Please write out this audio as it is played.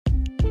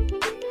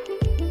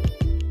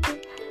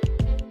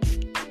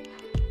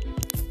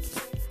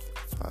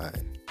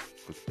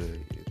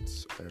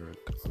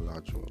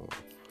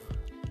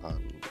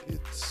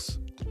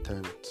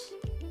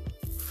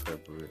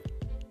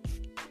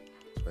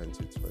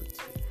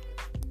cryptocurrency.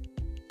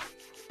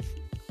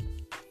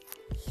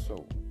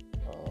 So,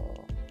 I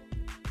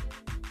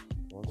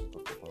want to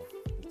talk about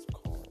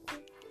Bitcoin.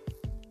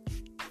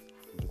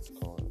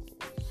 Bitcoin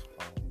is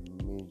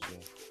a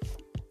major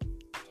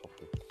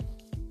topic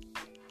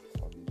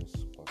on this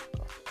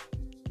podcast.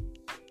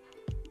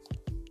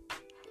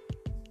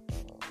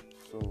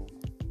 So,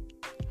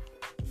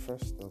 the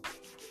first step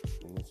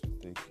you need to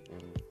take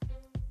in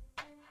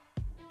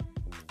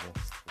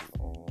investing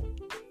or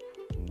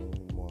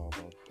knowing more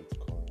about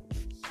Bitcoin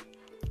is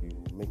you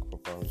make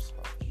proper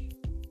research.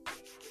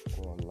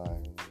 Go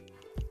online,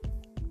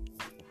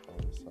 make proper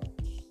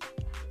research,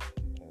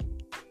 and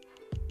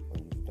when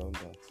you've done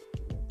that,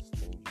 the next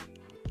thing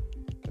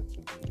you get to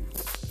do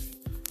is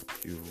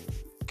you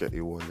get a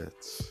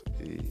wallet,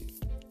 a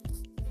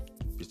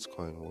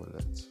Bitcoin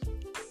wallet.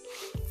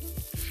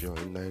 If you're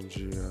in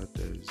Nigeria,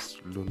 there's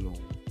Luno,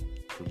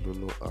 the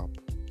Luno app.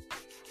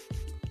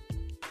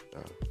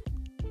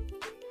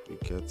 You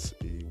get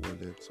a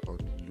wallet on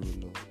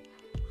Luno,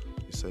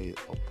 you set it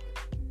up,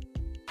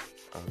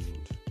 and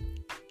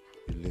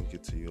you link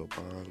it to your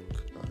bank,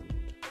 and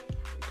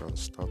you can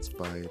start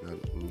buying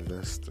and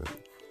investing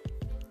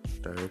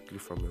directly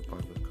from your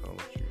bank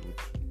account. You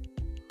would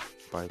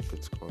buy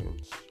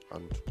Bitcoins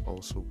and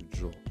also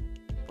withdraw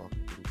back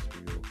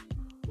into your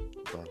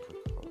bank account.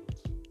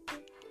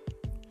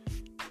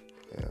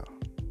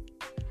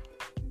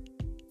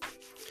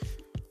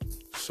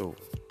 So,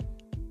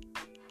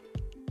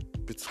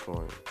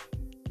 Bitcoin,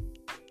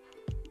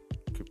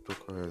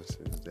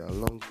 cryptocurrencies, they are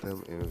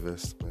long-term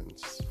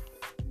investments.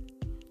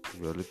 If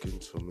you are looking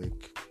to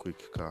make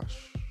quick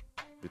cash,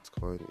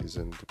 Bitcoin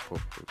isn't for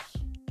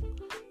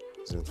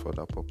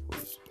that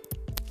purpose.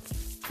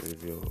 So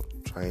if you're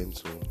trying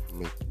to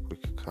make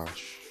quick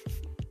cash,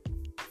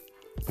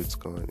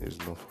 Bitcoin is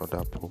not for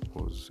that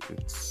purpose.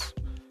 It's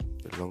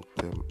a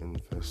long-term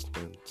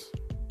investment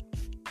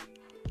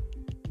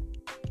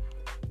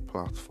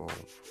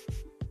platform.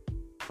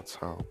 That's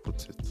how I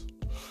put it.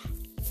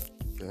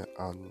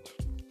 And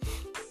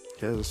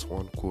here's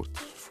one quote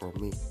from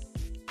me: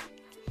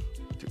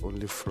 the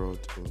only fraud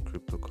in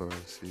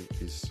cryptocurrency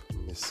is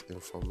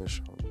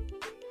misinformation.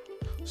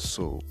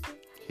 So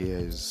here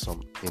is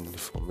some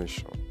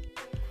information.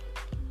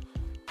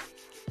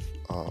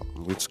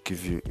 I'm going to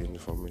give you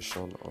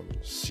information on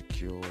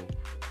secure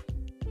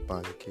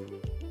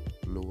banking,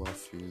 lower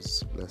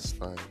fees, less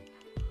time.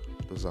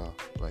 Those are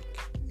like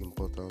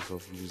importance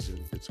of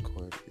using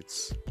Bitcoin.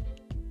 It's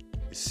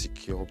a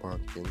secure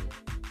banking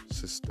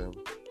system.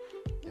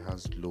 It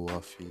has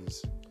lower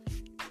fees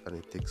and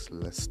it takes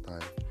less time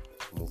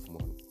to move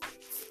money.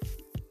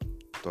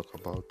 Talk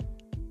about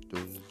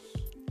those.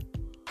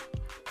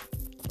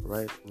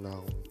 Right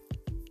now,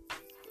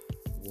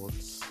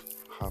 what's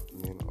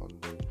happening on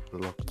the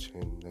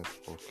blockchain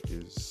network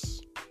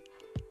is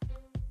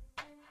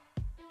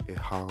a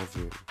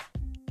halving.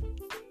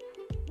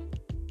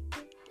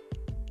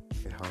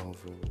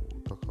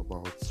 We'll talk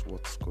about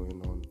what's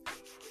going on.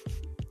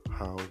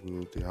 How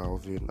will the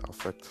halving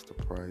affect the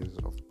price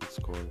of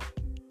Bitcoin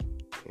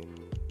in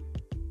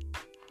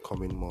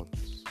coming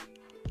months?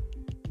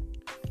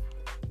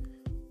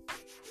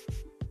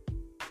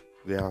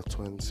 There are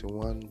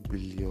 21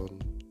 million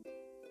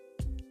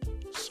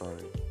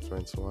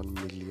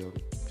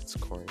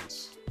Bitcoins.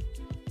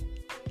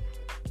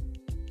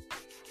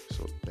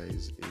 So there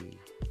is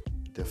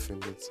a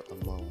definite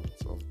amount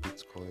of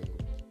Bitcoin.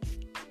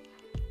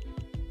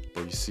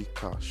 But you see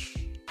cash,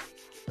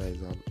 there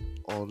is an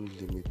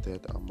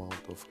unlimited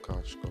amount of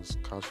cash, because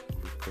cash can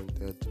be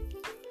printed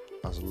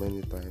as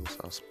many times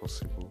as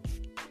possible.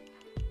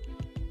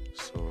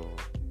 So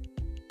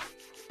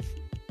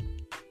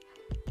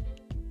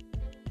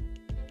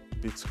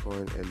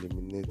Bitcoin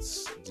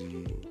eliminates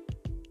the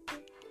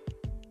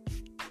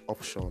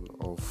option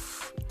of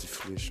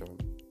deflation,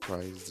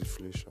 price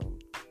deflation,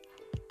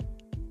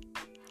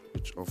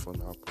 which often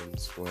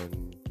happens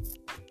when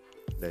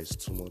there is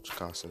too much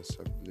cash in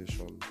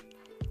circulation.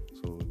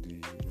 So the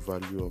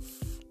value of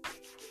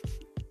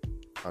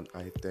an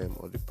item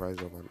or the price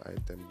of an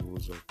item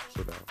goes up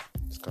so that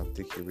it can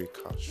take away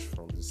cash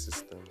from the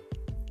system.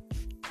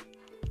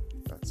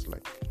 That's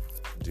like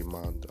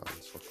demand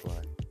and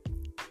supply.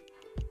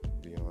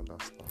 Do you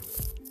understand?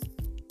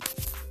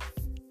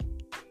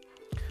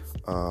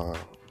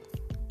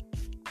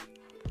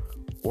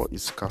 What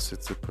is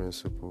scarcity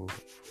principle?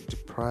 The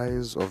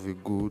price of a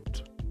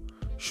good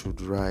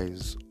should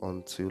rise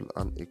until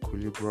an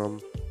equilibrium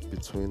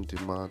between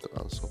demand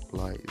and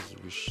supply is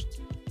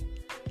reached.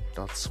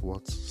 That's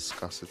what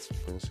scarcity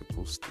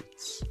principle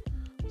states.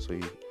 So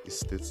it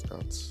states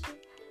that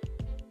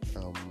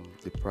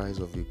the price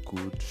of a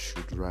good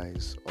should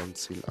rise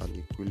until an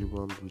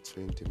equilibrium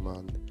between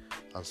demand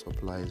and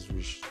supply is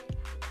reached.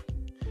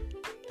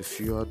 The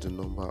fewer the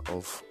number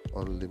of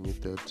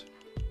unlimited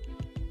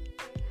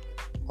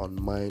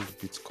unmined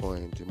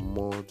Bitcoin, the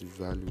more the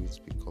value it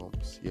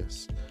becomes.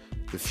 Yes,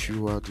 the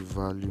fewer the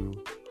value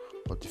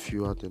or the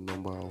fewer the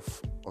number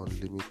of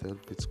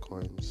unlimited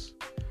Bitcoins,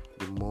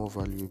 the more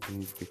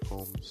valuable it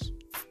becomes.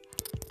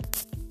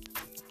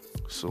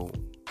 So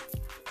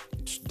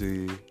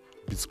the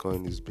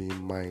Bitcoin is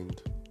being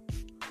mined,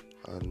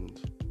 and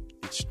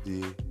each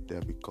day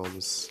there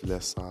becomes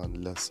lesser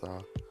and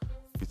lesser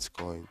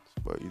Bitcoin.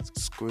 But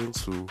it's going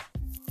to,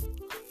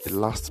 the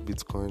last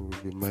Bitcoin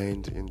will be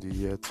mined in the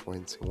year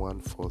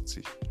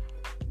 2140.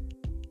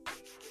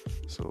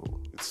 So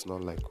it's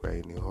not like we're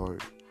in a hurry,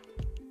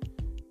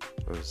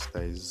 because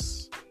there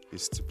is a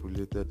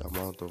stipulated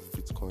amount of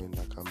Bitcoin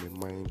that can be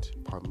mined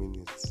per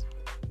minute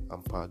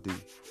and per day.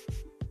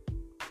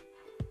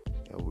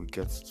 Yeah, we'll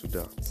get to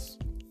that.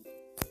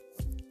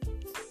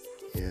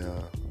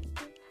 Yeah.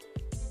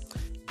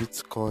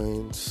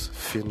 Bitcoin's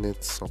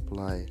finite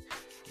supply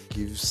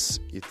gives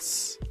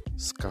its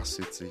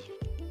scarcity.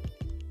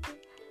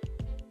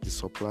 The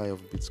supply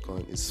of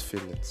Bitcoin is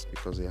finite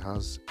because it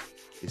has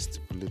a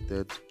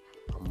stipulated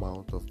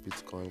amount of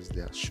Bitcoins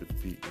there should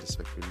be in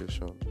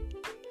circulation,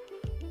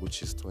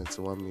 which is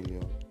 21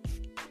 million.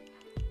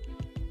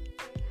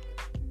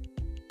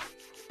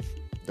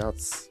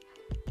 That's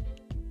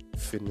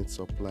finite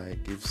supply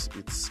gives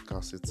its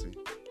scarcity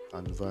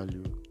and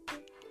value.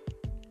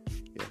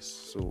 Yes,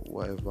 so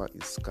whatever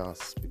is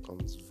scarce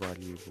becomes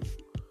valuable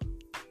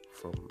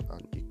from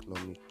an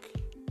economic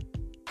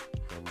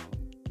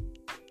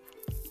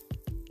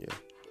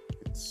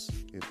it's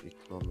in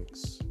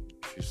economics.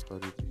 If you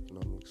studied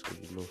economics or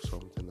you know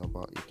something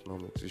about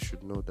economics, you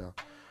should know that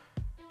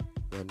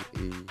when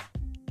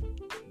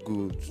a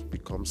good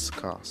becomes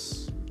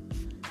scarce,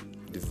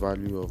 the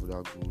value of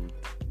that good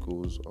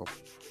goes up.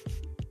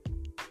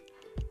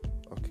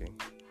 Okay.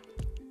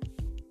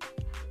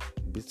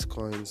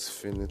 Bitcoin's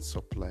finite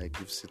supply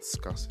gives it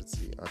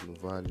scarcity and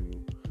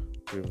value,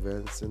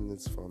 preventing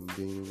it from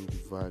being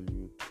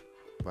devalued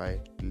by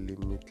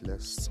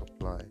limitless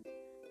supply.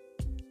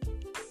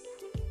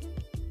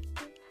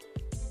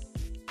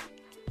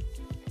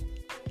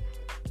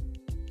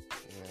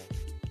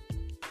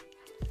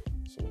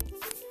 So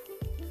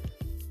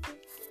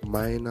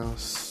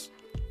miners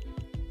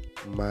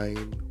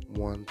mine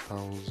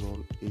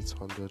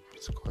 1,800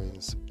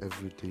 Bitcoins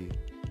every day.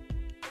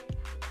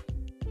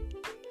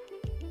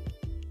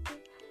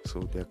 So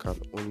there can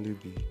only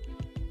be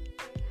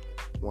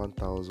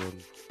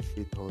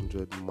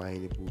 1,800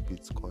 mineable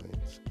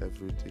Bitcoins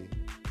every day.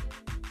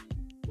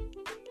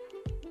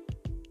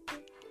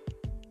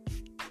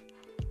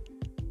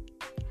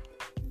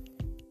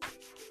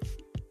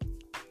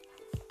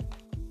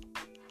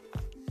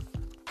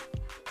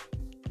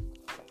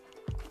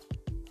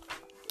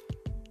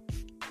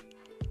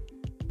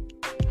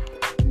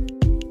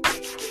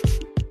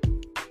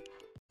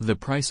 The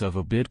price of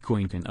a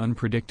Bitcoin can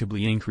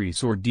unpredictably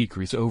increase or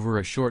decrease over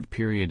a short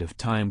period of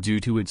time due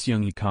to its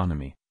young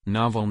economy,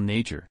 novel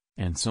nature,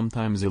 and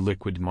sometimes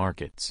illiquid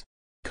markets.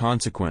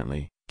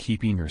 Consequently,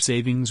 keeping your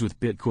savings with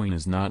Bitcoin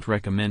is not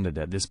recommended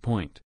at this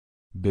point.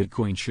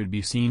 Bitcoin should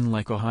be seen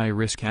like a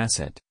high-risk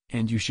asset,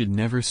 and you should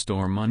never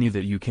store money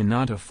that you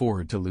cannot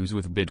afford to lose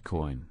with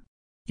Bitcoin.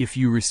 If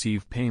you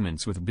receive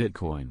payments with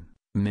Bitcoin,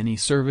 many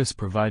service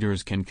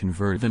providers can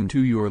convert them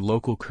to your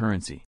local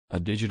currency. A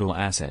digital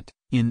asset,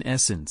 in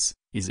essence,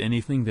 is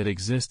anything that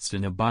exists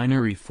in a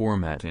binary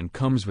format and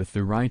comes with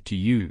the right to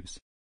use.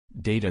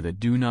 Data that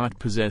do not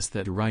possess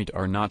that right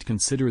are not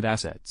considered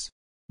assets.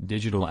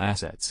 Digital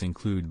assets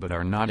include but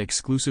are not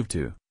exclusive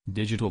to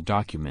digital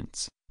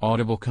documents,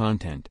 audible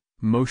content,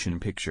 motion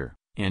picture,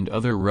 and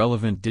other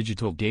relevant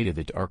digital data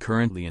that are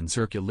currently in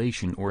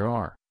circulation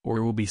or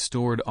will be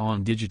stored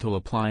on digital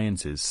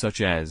appliances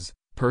such as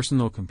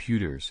personal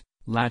computers,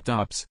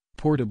 laptops,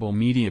 portable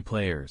media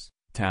players,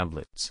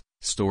 tablets,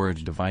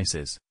 storage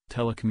devices,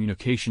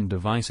 telecommunication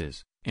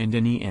devices, and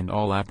any and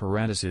all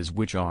apparatuses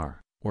which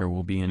are, or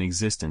will be in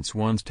existence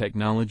once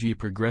technology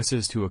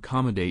progresses to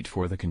accommodate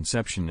for the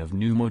conception of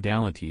new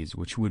modalities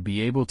which would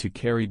be able to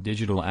carry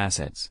digital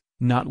assets,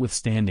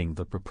 notwithstanding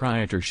the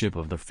proprietorship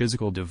of the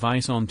physical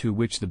device onto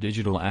which the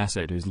digital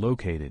asset is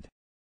located.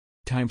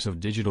 Types of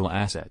digital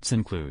assets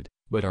include,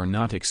 but are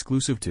not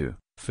exclusive to,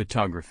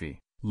 photography,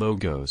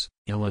 logos,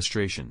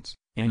 illustrations,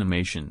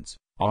 animations,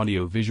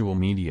 audio-visual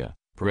media,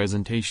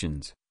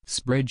 presentations,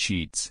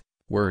 spreadsheets,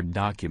 Word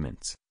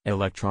documents,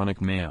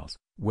 electronic mails,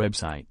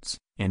 websites,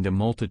 and a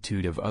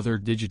multitude of other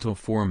digital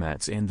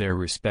formats and their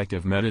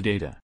respective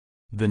metadata.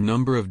 The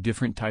number of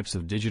different types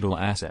of digital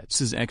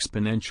assets is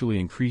exponentially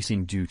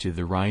increasing due to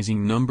the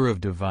rising number of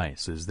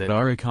devices that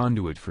are a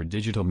conduit for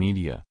digital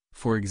media,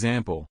 for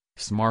example,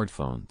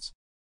 smartphones.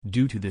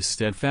 Due to this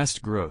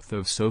steadfast growth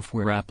of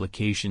software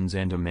applications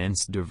and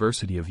immense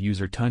diversity of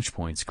user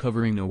touchpoints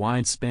covering a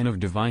wide span of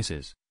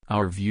devices,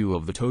 our view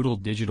of the total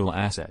digital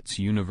assets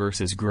universe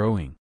is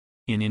growing.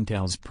 In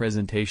Intel's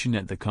presentation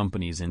at the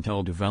company's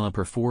Intel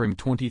Developer Forum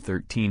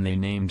 2013, they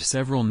named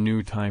several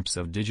new types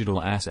of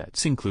digital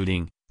assets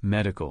including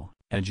medical,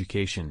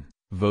 education,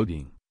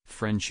 voting,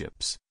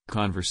 friendships,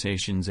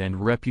 conversations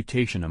and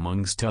reputation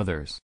amongst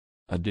others.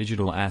 A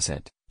digital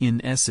asset,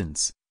 in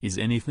essence, is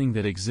anything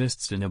that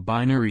exists in a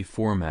binary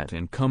format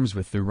and comes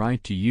with the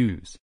right to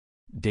use.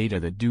 Data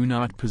that do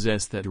not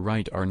possess that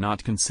right are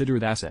not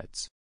considered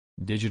assets.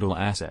 Digital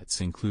assets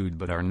include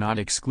but are not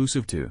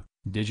exclusive to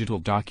digital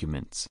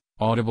documents,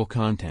 audible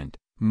content,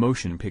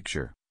 motion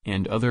picture,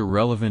 and other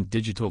relevant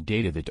digital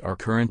data that are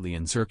currently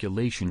in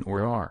circulation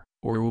or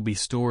will be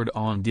stored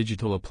on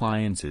digital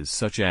appliances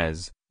such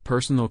as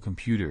personal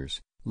computers,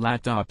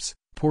 laptops,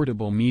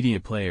 portable media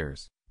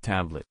players,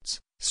 tablets,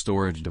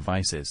 storage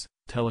devices,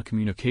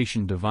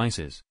 telecommunication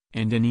devices,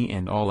 and any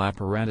and all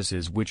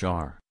apparatuses which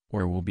are,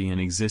 or will be in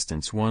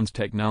existence once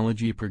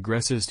technology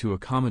progresses to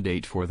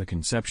accommodate for the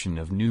conception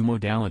of new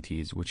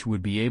modalities which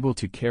would be able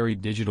to carry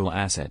digital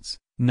assets,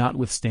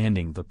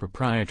 notwithstanding the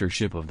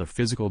proprietorship of the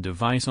physical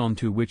device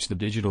onto which the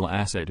digital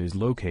asset is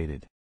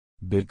located.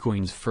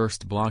 Bitcoin's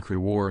first block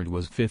reward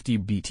was 50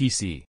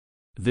 BTC.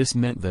 This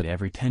meant that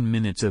every 10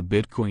 minutes a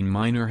Bitcoin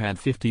miner had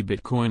 50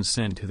 Bitcoins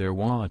sent to their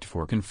wallet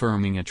for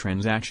confirming a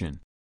transaction.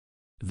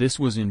 This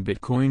was in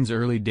Bitcoin's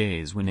early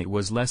days when it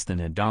was less than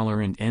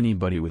 $1 and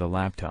anybody with a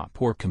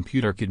laptop or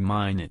computer could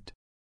mine it.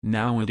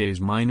 Nowadays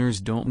miners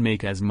don't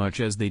make as much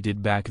as they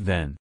did back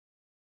then.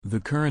 The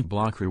current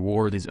block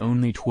reward is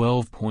only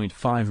 12.5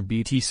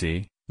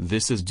 BTC,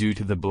 this is due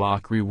to the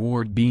block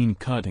reward being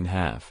cut in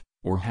half,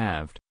 or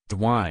halved,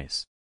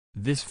 twice.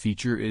 This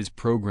feature is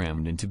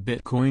programmed into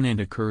Bitcoin and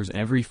occurs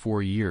every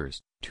 4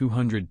 years,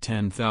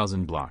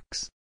 210,000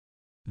 blocks.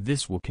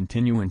 This will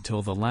continue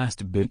until the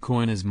last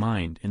Bitcoin is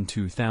mined in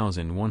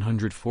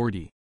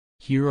 2140.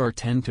 Here are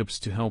 10 tips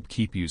to help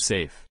keep you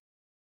safe.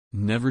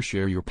 Never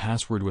share your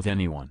password with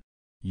anyone.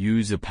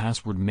 Use a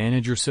password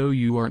manager so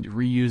you aren't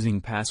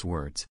reusing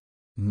passwords.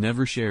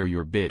 Never share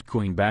your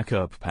Bitcoin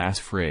backup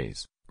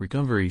passphrase,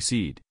 recovery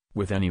seed,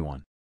 with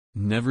anyone.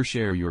 Never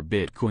share your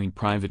Bitcoin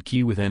private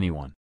key with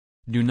anyone.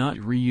 Do not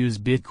reuse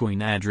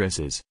Bitcoin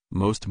addresses,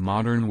 most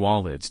modern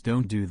wallets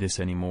don't do this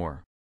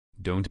anymore.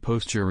 Don't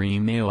post your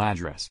email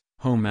address,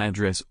 home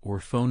address or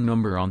phone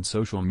number on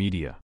social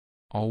media.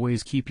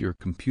 Always keep your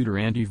computer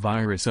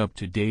antivirus up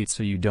to date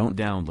so you don't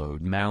download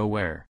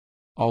malware.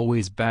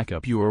 Always back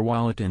up your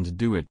wallet and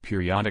do it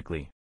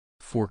periodically.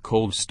 For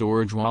cold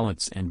storage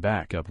wallets and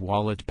backup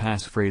wallet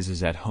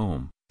passphrases at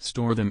home,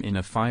 store them in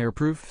a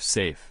fireproof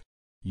safe.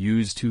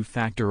 Use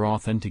two-factor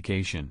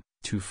authentication,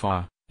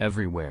 2FA,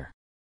 everywhere.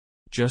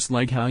 Just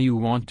like how you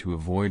want to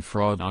avoid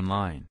fraud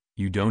online,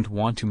 you don't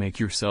want to make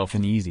yourself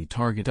an easy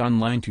target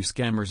online to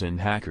scammers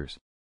and hackers.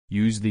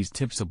 Use these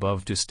tips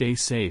above to stay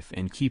safe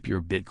and keep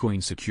your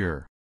Bitcoin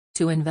secure.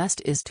 To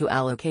invest is to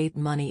allocate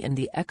money in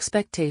the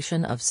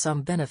expectation of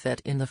some benefit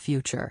in the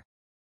future.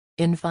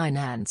 In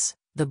finance,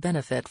 the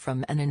benefit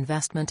from an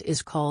investment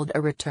is called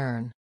a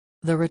return.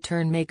 The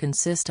return may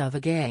consist of a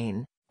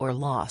gain, or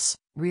loss,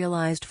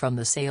 realized from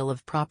the sale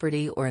of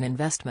property or an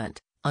investment,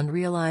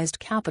 unrealized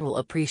capital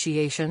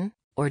appreciation,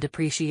 or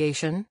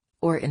depreciation,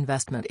 or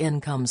investment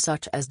income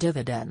such as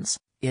dividends,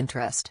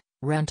 interest,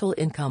 rental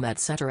income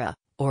etc.,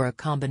 or a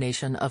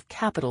combination of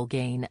capital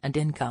gain and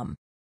income.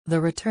 The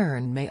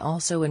return may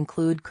also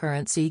include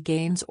currency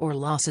gains or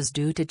losses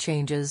due to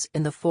changes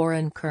in the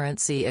foreign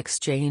currency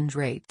exchange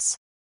rates.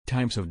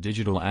 Types of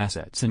digital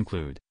assets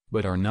include,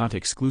 but are not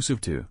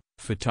exclusive to,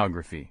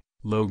 photography,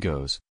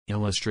 logos,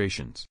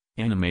 illustrations,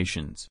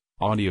 animations,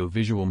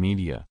 audio-visual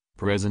media,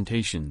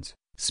 presentations,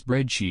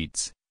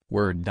 spreadsheets,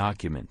 Word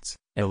documents,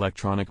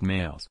 electronic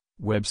mails,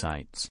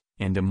 websites,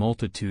 and a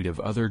multitude of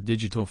other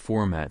digital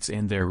formats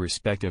and their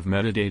respective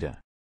metadata.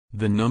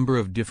 The number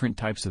of different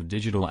types of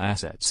digital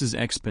assets is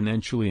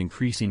exponentially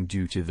increasing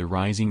due to the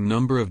rising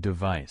number of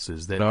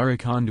devices that are a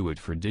conduit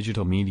for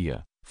digital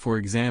media, for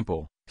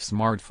example,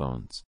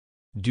 smartphones.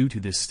 Due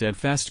to this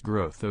steadfast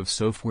growth of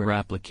software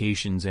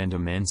applications and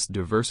immense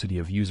diversity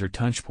of user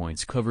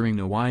touchpoints covering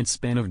a wide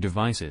span of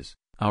devices,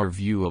 our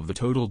view of the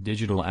total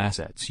digital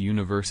assets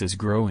universe is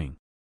growing.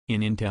 In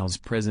Intel's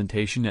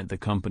presentation at the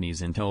company's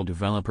Intel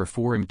Developer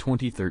Forum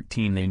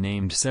 2013, they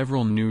named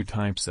several new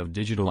types of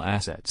digital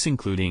assets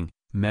including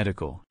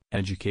medical,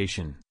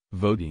 education,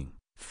 voting,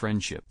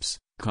 friendships,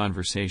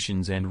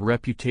 conversations and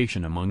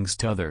reputation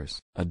amongst others.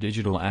 A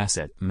digital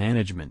asset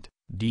management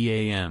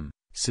 (DAM)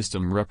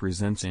 system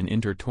represents an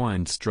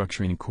intertwined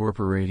structure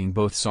incorporating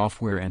both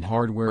software and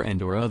hardware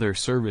and/or other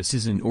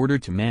services in order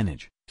to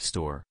manage,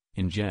 store,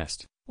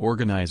 ingest,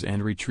 organize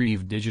and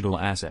retrieve digital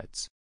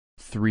assets.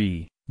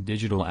 3.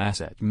 Digital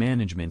asset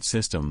management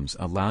systems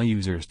allow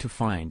users to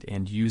find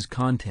and use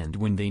content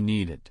when they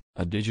need it.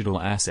 A digital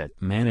asset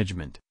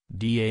management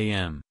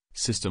 (DAM)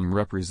 system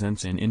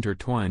represents an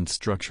intertwined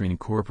structure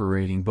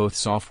incorporating both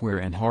software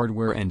and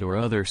hardware and/or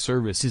other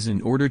services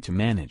in order to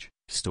manage,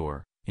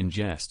 store,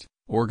 ingest,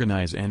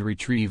 organize and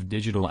retrieve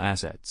digital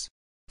assets.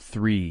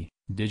 3.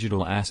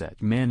 Digital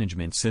asset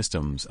management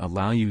systems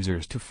allow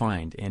users to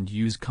find and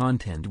use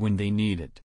content when they need it.